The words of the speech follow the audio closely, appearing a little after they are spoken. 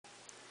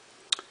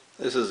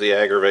This is the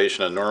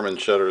aggravation of Norman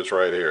shutters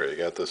right here. You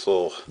got this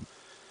little...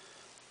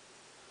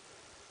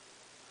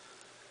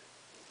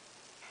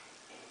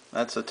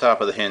 That's the top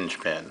of the hinge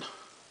pin.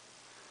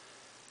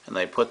 And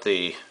they put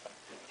the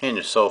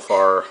hinge so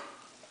far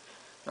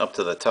up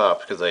to the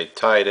top because they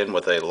tie it in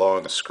with a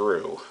long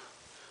screw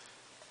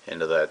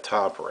into that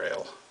top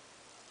rail.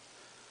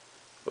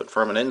 But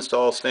from an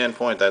install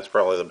standpoint, that's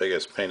probably the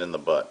biggest pain in the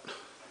butt.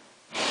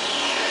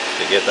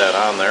 To get that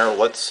on there,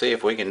 let's see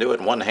if we can do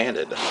it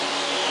one-handed.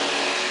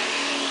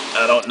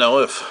 I don't know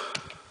if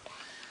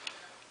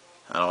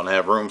I don't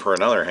have room for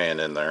another hand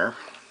in there.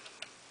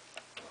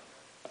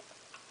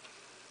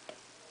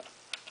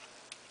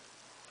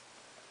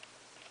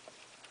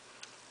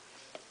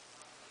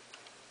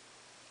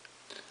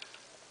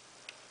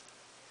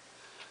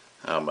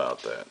 How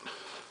about that?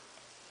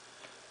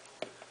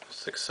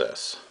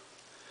 Success.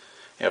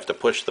 You have to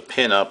push the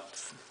pin up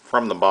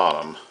from the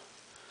bottom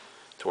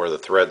to where the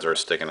threads are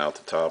sticking out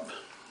the top,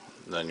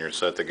 then you're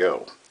set to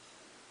go.